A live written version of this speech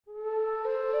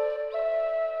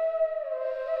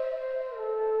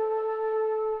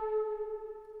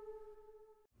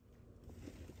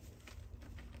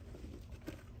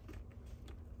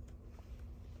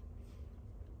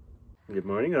Good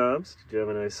morning, Hobbs. Did you have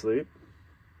a nice sleep?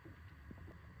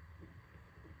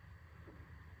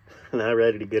 Not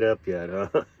ready to get up yet, huh?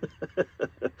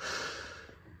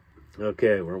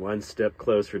 Okay, we're one step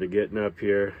closer to getting up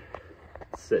here,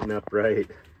 sitting upright.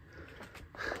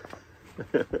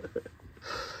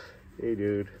 Hey,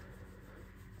 dude.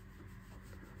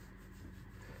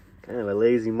 Kind of a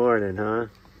lazy morning, huh? A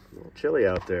little chilly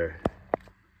out there.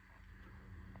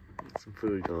 Get some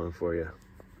food going for you.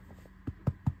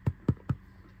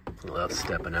 I love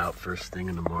stepping out first thing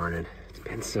in the morning. It's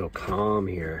been so calm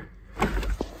here. Birds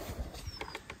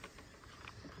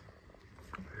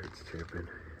chirping.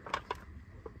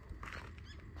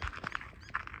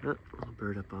 Oh, little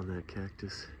bird up on that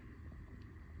cactus.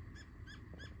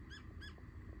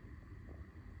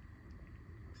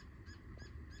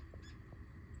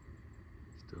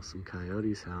 Still some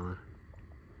coyotes howling.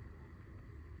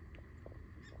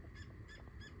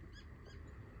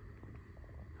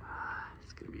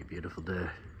 It's gonna be a beautiful day.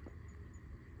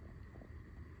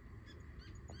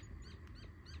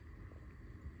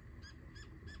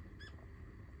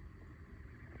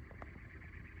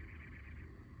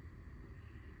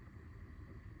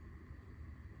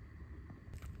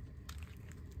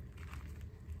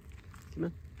 Come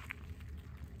on.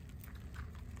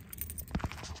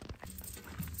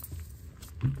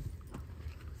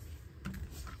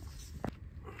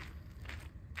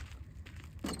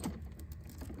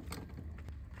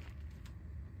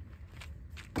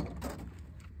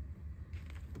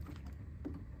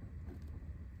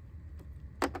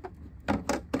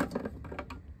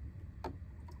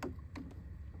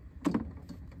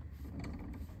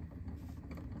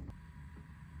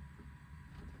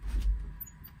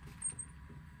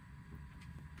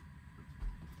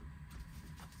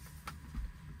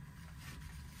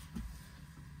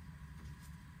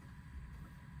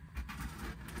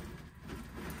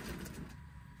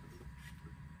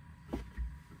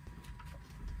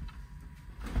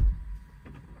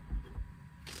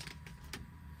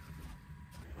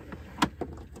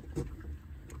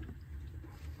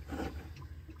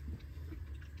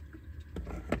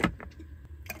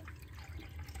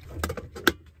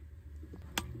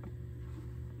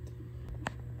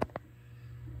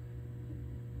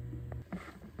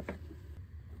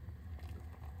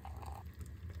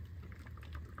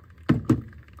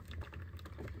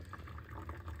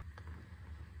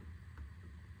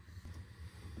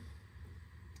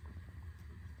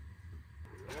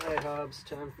 Alright, Hobbs,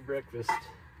 time for breakfast.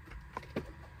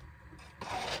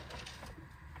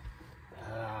 You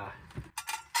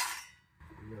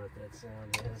know what that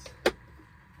sound is.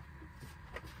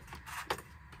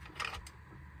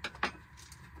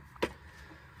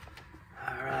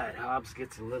 Alright, Hobbs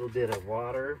gets a little bit of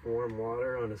water, warm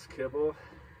water on his kibble.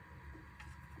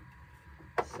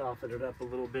 Soften it up a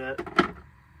little bit.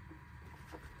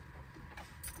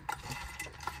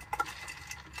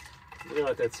 You know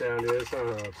what that sound is, huh,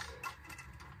 Hobbs?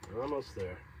 We're almost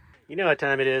there. You know what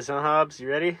time it is, huh, Hobbs? You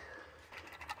ready?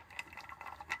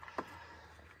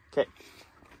 Okay.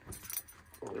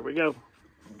 Here we go.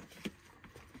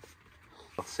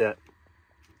 All set.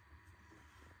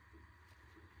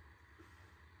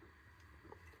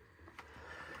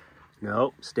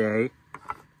 No, stay. Okay,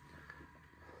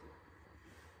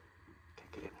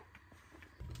 get in.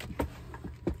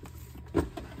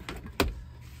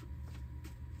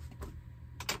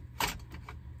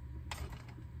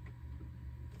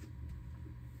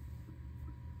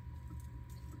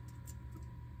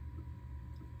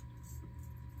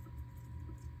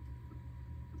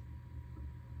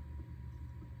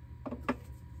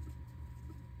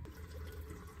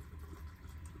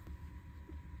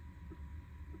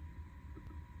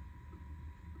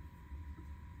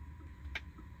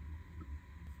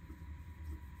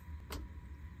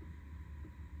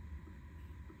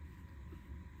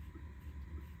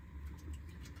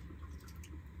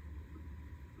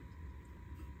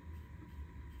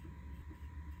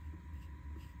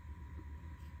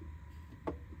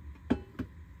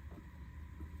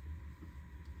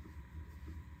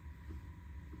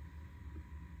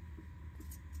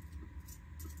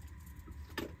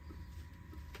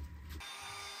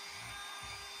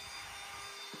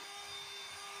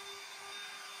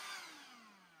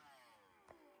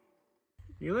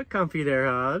 You look comfy there,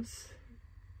 Hobbs.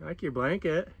 I like your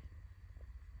blanket.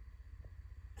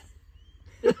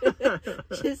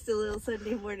 Just a little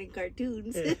Sunday morning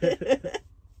cartoons.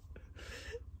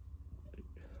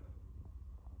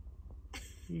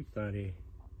 You funny.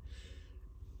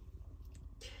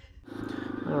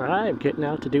 Alright, I'm getting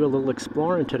out to do a little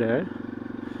exploring today.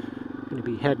 I'm going to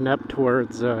be heading up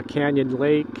towards Canyon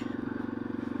Lake,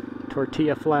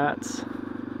 Tortilla Flats.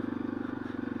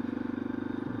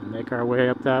 Make our way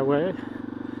up that way.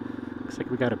 Looks like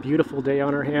we got a beautiful day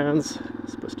on our hands.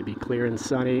 It's supposed to be clear and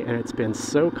sunny, and it's been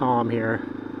so calm here.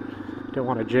 Don't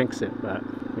want to jinx it, but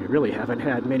we really haven't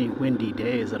had many windy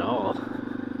days at all.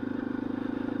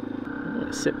 I'm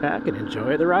gonna sit back and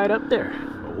enjoy the ride up there.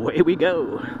 Away we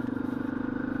go.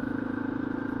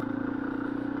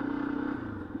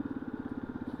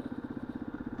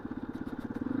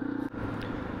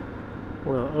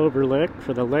 We'll overlook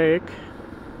for the lake.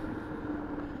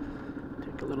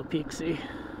 Take a little peek-see.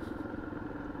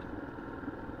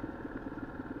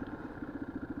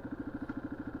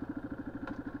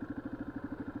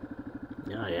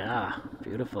 Oh yeah,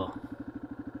 beautiful.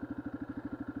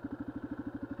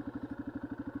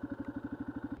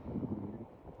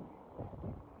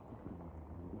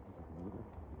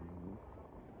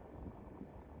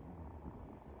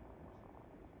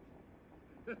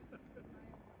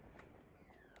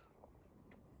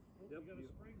 Yep. You got a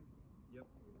spring? Yep.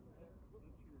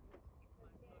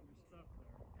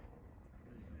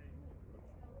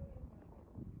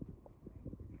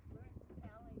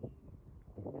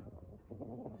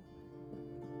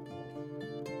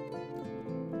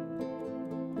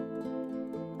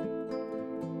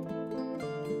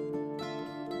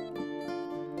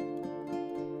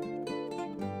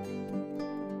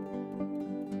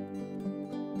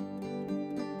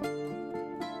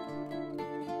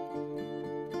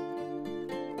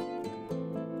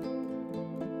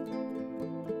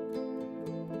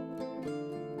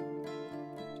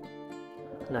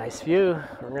 Nice view.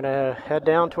 We're gonna head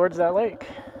down towards that lake.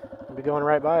 We'll be going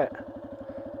right by it.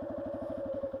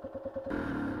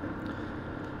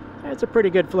 It's a pretty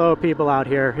good flow of people out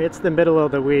here. It's the middle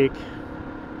of the week.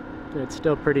 It's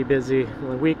still pretty busy.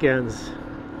 On the weekends,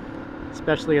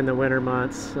 especially in the winter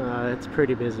months, it's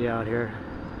pretty busy out here.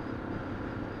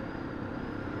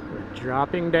 We're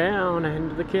dropping down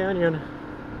into the canyon.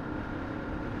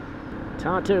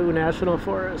 Tonto National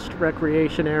Forest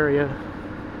Recreation Area.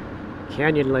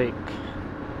 Canyon Lake.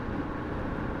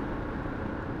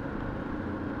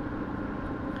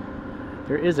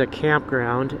 There is a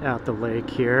campground at the lake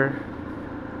here.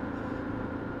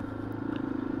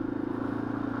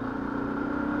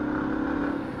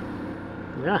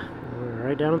 Yeah, we're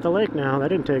right down at the lake now. That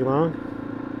didn't take long.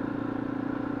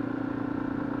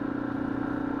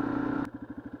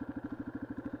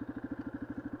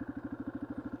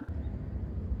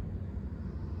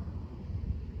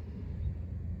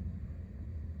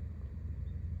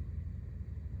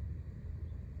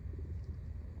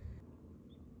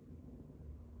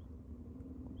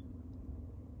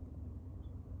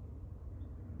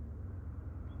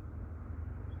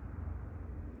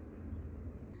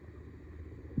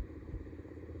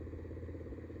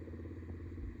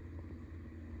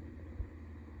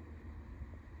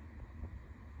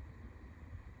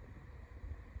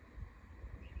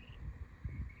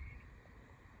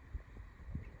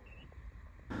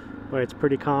 Boy, it's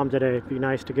pretty calm today. It'd be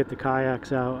nice to get the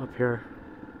kayaks out up here.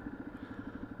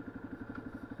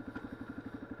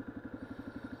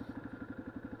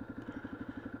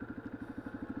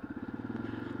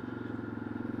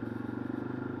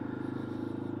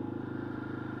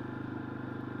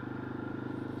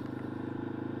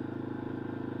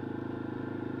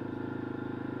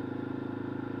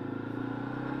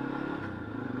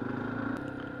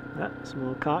 Some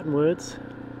more cottonwoods.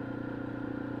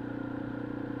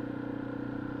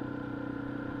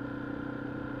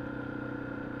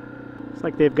 It's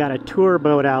like they've got a tour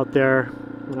boat out there.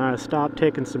 When I stopped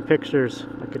taking some pictures,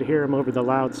 I could hear them over the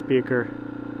loudspeaker.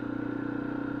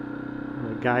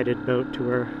 A guided boat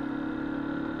tour.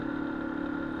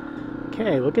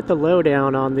 Okay, look at the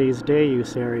lowdown on these day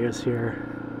use areas here.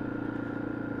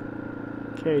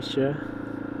 Acacia.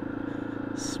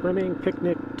 Swimming,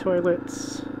 picnic,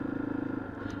 toilets.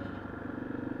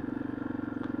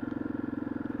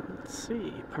 Let's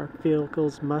see. Park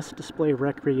vehicles must display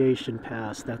recreation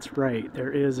pass. That's right,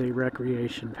 there is a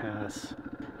recreation pass.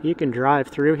 You can drive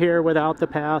through here without the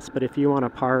pass, but if you want to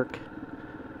park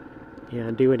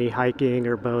and do any hiking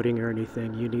or boating or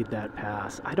anything, you need that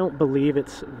pass. I don't believe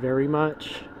it's very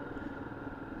much.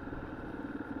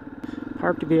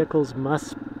 Parked vehicles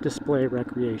must display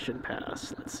recreation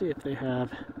pass. Let's see if they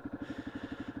have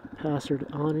pass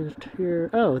on it here.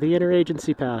 Oh, the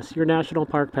interagency pass. Your national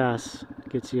park pass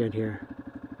gets you in here.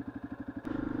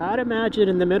 I'd imagine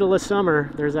in the middle of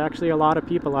summer there's actually a lot of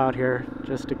people out here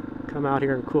just to come out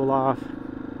here and cool off.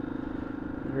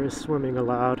 There is swimming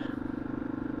allowed.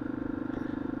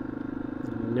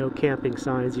 No camping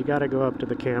signs. You gotta go up to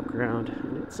the campground.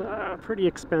 And it's pretty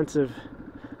expensive.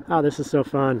 Oh, this is so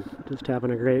fun. Just having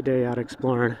a great day out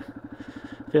exploring.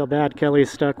 Feel bad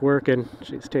Kelly's stuck working.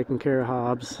 She's taking care of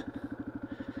Hobbs.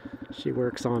 She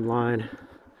works online.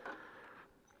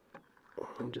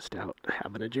 I'm just out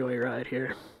having a joyride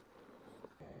here.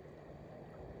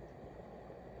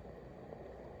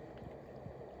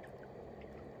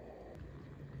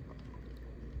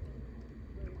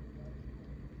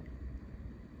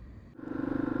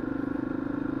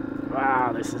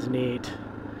 Wow, this is neat.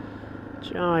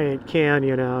 Giant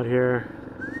canyon out here.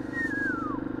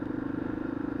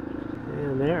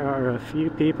 And there are a few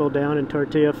people down in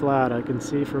Tortilla Flat I can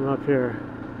see from up here.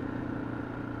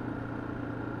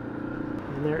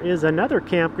 And there is another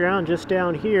campground just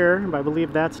down here. I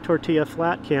believe that's Tortilla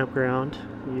Flat campground.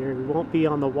 You won't be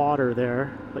on the water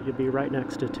there, but you'll be right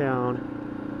next to town.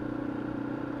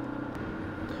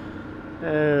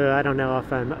 I don't know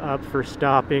if I'm up for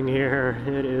stopping here.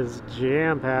 It is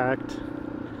jam-packed.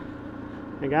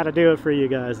 I gotta do it for you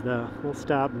guys though. We'll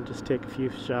stop and just take a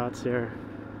few shots here.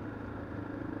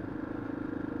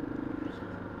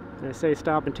 When I say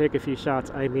stop and take a few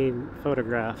shots, I mean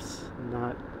photographs,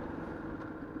 not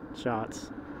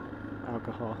shots.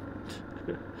 Alcohol.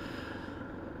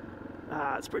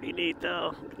 It's pretty neat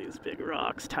though. Look at these big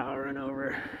rocks towering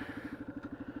over.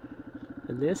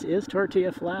 And this is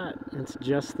Tortilla Flat. It's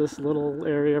just this little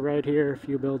area right here, a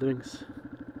few buildings.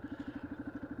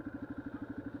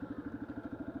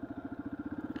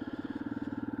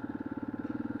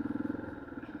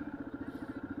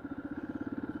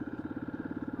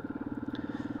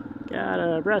 Got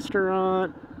a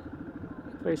restaurant,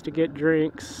 place to get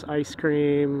drinks, ice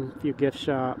cream, a few gift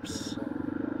shops.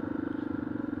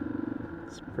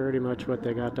 It's pretty much what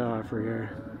they got to offer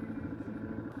here.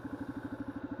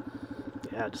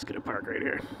 Yeah, just gonna park right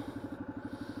here.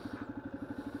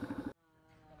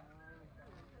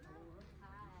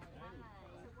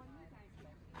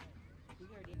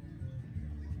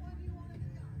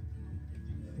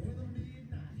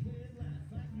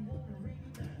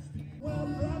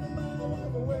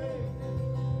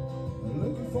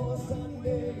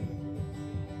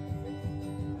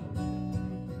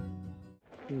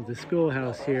 There's the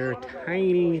schoolhouse here,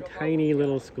 tiny, tiny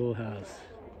little schoolhouse.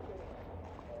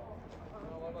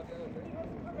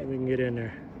 Maybe we can get in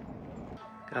there.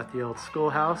 Got the old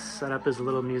schoolhouse set up as a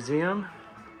little museum.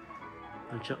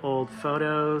 Bunch of old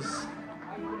photos.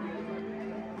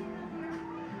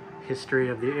 History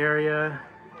of the area.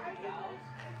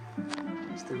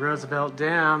 It's the Roosevelt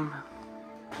Dam.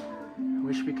 I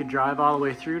wish we could drive all the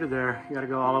way through to there. You gotta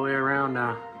go all the way around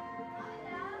now.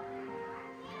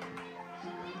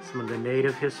 Some of the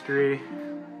native history.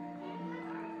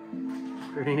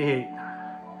 Pretty neat.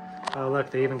 Oh look,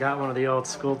 they even got one of the old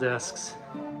school desks.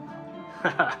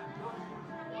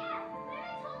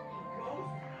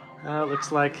 It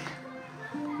looks like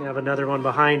you have another one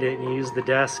behind it and you use the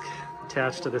desk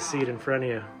attached to the seat in front of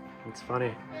you. It's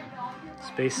funny.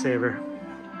 Space saver.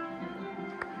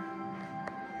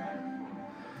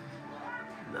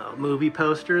 The movie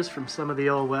posters from some of the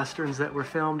old westerns that were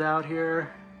filmed out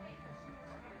here.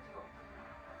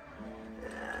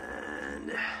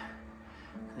 And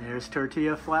there's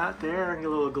Tortilla Flat there. A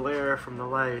little glare from the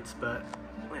lights, but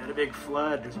we had a big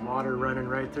flood. There's water running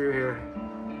right through here.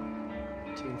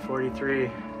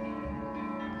 1943.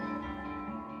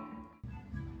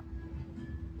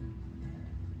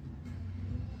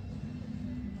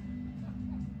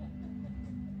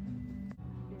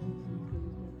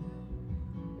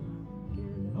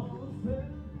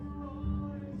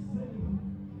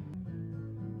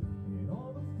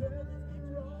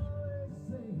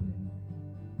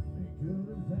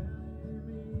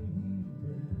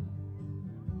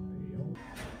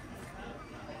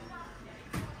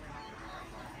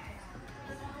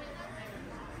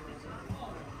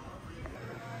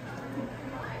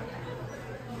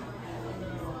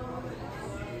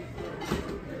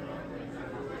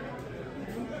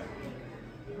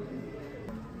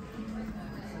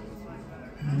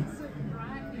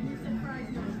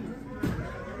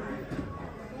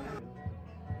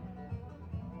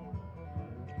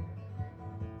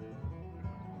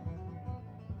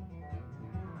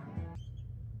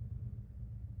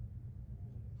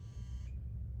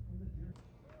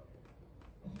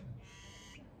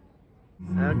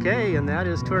 Okay, and that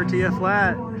is Tortilla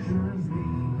Flat.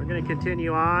 We're going to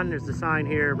continue on. There's a sign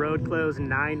here, road closed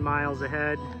 9 miles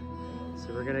ahead.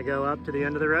 So we're going to go up to the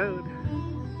end of the road.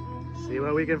 See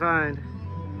what we can find.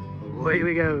 Away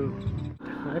we go.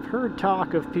 I've heard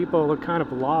talk of people kind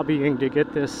of lobbying to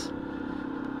get this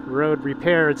road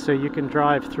repaired so you can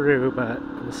drive through, but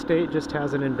the state just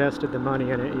hasn't invested the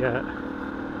money in it yet.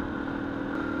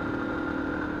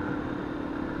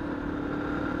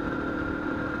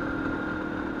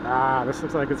 This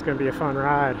looks like it's going to be a fun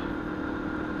ride.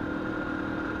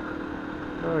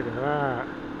 Look at that.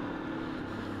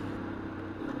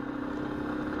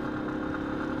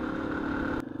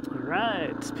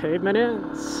 Alright, pavement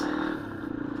ends.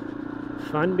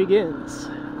 Fun begins.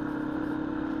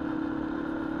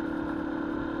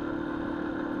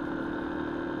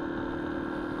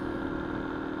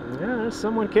 Yeah, there's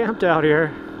someone camped out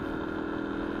here.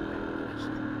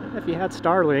 If you had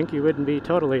Starlink, you wouldn't be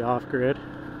totally off-grid.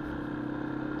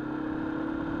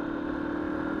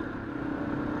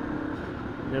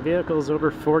 The vehicle's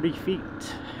over 40 feet.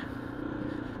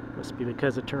 Must be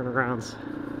because of turnarounds.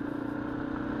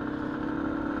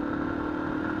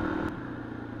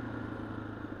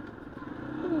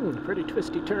 Pretty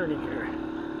twisty turning here.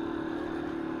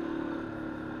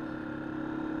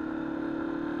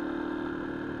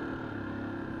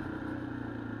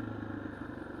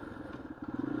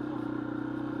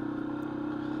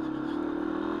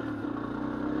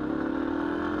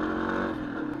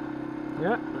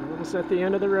 Yeah, almost at the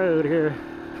end of the road here.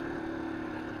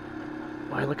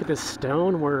 Why, look at this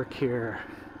stonework here.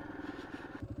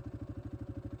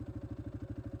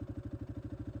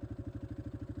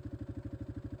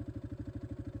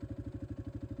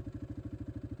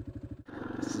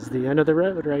 This is the end of the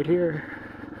road right here.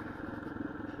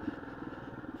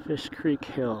 Fish Creek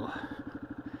Hill.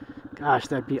 Gosh,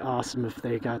 that'd be awesome if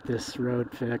they got this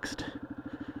road fixed.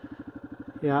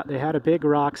 Yeah, they had a big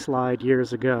rock slide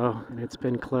years ago, and it's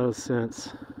been closed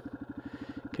since.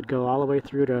 Could go all the way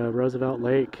through to Roosevelt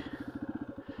Lake.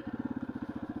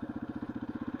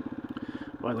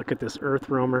 Boy, look at this earth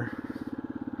roamer.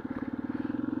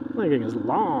 That thing is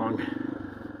long.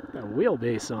 That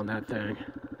wheelbase on that thing.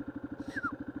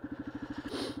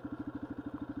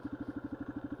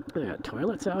 They got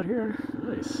toilets out here.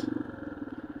 Nice.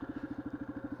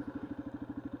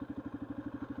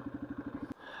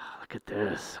 Look at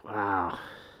this. Wow.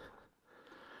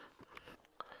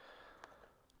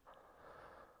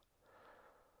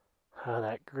 Oh,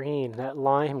 that green, that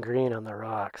lime green on the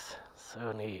rocks.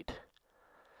 So neat.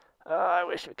 Oh, I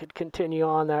wish we could continue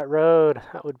on that road.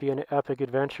 That would be an epic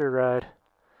adventure ride.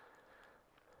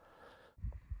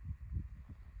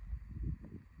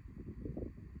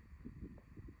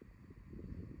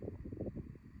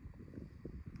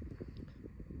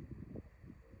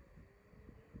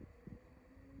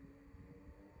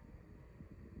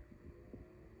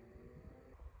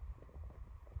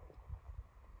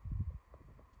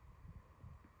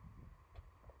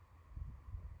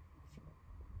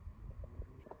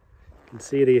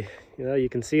 You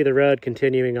can see the road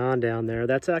continuing on down there.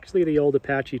 That's actually the old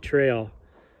Apache Trail,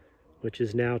 which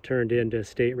is now turned into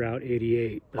State Route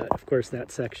 88, but of course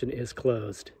that section is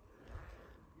closed.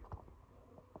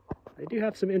 They do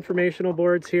have some informational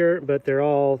boards here, but they're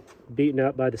all beaten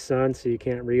up by the sun, so you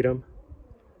can't read them.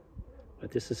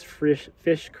 But this is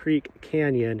Fish Creek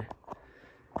Canyon,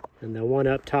 and the one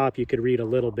up top you could read a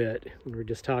little bit. We were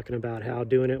just talking about how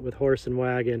doing it with horse and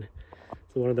wagon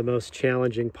is one of the most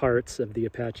challenging parts of the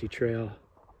Apache Trail,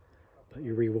 but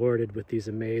you're rewarded with these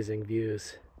amazing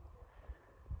views.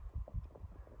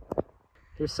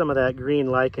 Here's some of that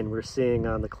green lichen we're seeing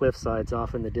on the cliff sides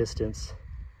off in the distance.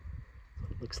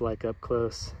 Looks like up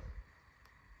close.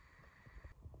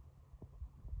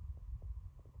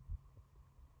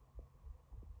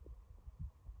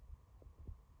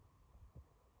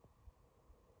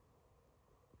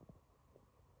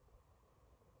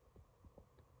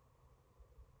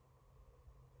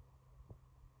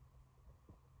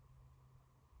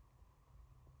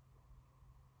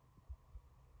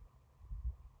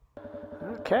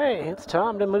 Okay, it's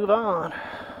time to move on.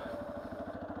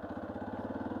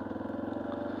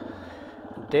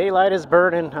 Daylight is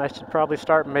burning. I should probably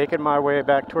start making my way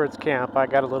back towards camp. I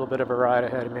got a little bit of a ride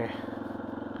ahead of me.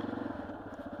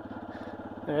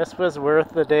 This was worth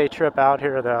the day trip out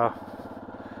here though.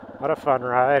 What a fun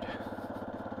ride.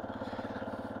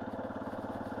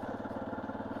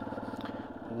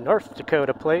 North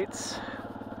Dakota plates.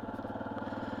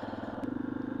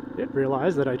 Didn't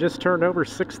realize that I just turned over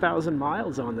 6,000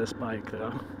 miles on this bike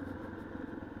though.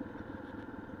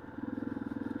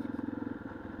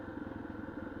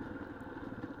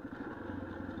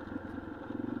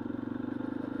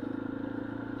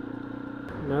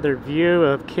 Another view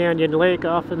of Canyon Lake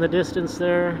off in the distance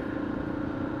there.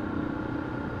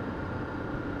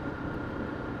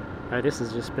 This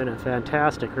has just been a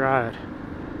fantastic ride.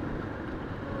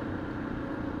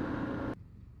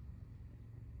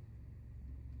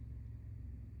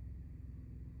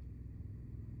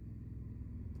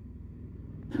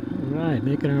 Alright,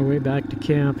 making our way back to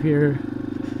camp here.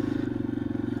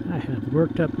 I have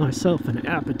worked up myself an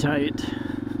appetite.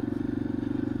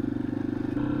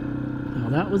 Well,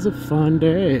 that was a fun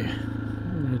day. I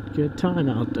had a good time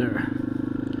out there.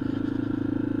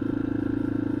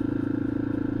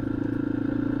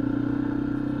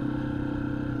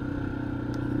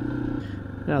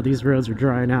 Now these roads are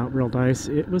drying out real nice.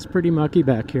 It was pretty mucky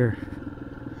back here.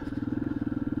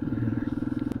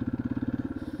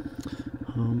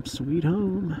 Home sweet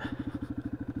home.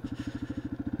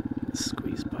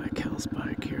 Squeeze by Cal's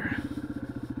bike here.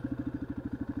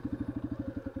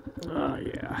 Oh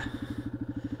yeah.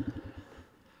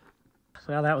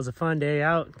 Well, that was a fun day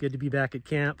out. Good to be back at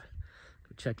camp.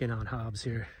 Go check in on Hobbs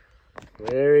here.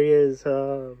 There he is,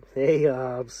 Hobbs. Hey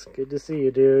Hobbs, good to see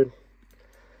you, dude.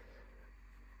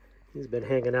 He's been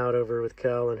hanging out over with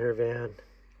Cal in her van.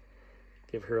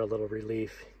 Give her a little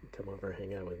relief. Come over and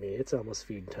hang out with me. It's almost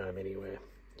feed time anyway.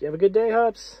 You have a good day,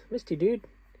 Hobbs? Missed you, dude.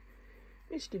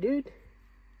 Missed you, dude.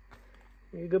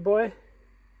 You a good boy?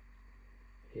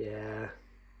 Yeah.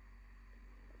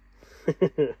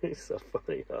 He's so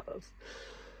funny, Hobbs.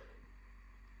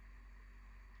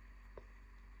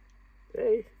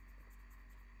 Hey.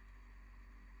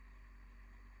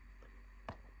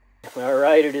 All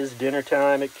right, it is dinner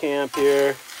time at camp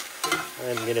here.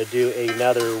 I'm gonna do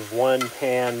another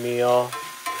one-pan meal.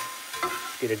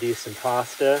 Gonna do some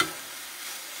pasta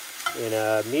in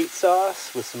a meat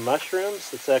sauce with some mushrooms.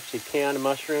 It's actually canned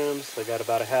mushrooms. I got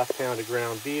about a ½ pound of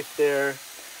ground beef there.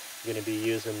 I'm gonna be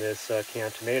using this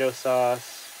canned tomato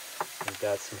sauce. I've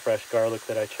got some fresh garlic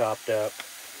that I chopped up.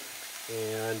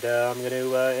 And I'm going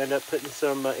to end up putting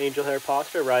some angel hair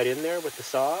pasta right in there with the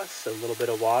sauce, a little bit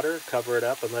of water, cover it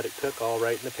up and let it cook all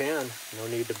right in the pan. No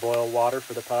need to boil water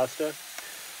for the pasta.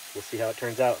 We'll see how it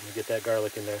turns out when we get that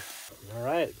garlic in there. All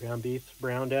right, ground beef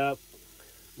browned up.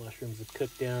 Mushrooms have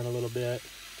cooked down a little bit.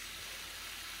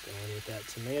 Going with that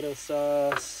tomato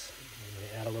sauce. I'm going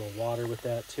to add a little water with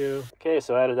that too. Okay,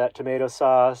 so I added that tomato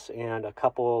sauce and a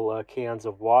couple cans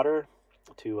of water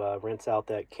to rinse out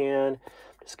that can.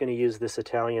 Just going to use this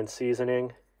Italian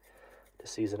seasoning to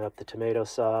season up the tomato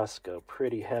sauce. Go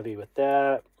pretty heavy with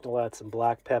that. We'll add some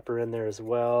black pepper in there as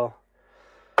well.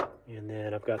 And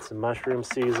then I've got some mushroom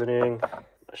seasoning.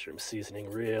 Mushroom seasoning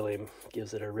really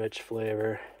gives it a rich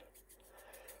flavor.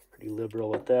 Pretty liberal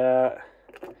with that.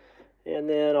 And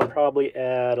then I'll probably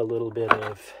add a little bit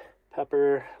of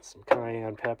pepper, some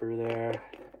cayenne pepper there.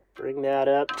 Bring that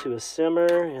up to a simmer,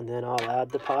 and then I'll add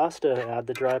the pasta, add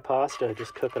the dry pasta.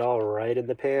 Just cook it all right in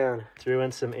the pan. Threw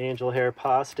in some angel hair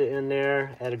pasta in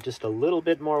there. Added just a little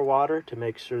bit more water to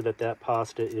make sure that that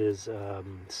pasta is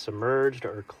submerged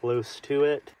or close to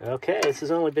it. Okay, this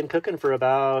has only been cooking for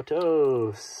about,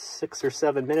 6 or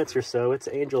 7 minutes or so. It's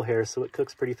angel hair, so it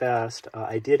cooks pretty fast.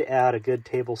 I did add a good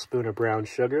tablespoon of brown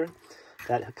sugar.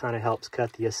 That kind of helps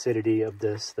cut the acidity of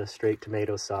the straight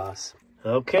tomato sauce.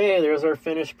 Okay, there's our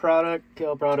finished product.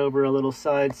 Cal brought over a little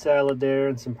side salad there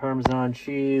and some Parmesan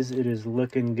cheese. It is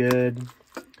looking good.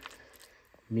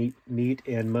 Meat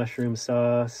and mushroom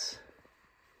sauce.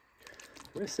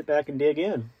 We're gonna sit back and dig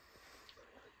in.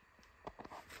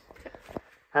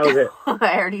 How was it?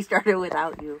 I already started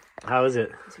without you. How is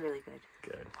it? It's really good.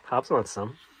 Good. Hobbs wants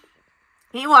some.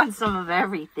 He wants some of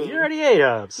everything. You already ate,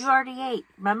 Hobbs. You already ate,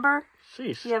 remember?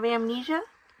 Sheesh. You have amnesia?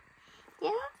 Yeah?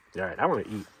 All right, I want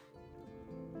to eat.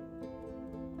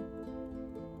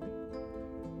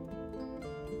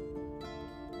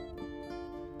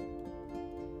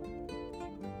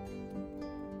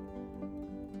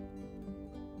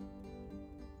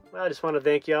 Well, I just want to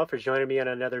thank y'all for joining me on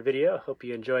another video. Hope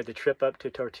you enjoyed the trip up to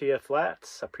Tortilla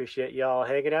Flats. I appreciate y'all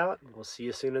hanging out. We'll see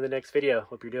you soon in the next video.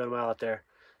 Hope you're doing well out there.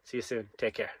 See you soon.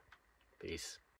 Take care. Peace.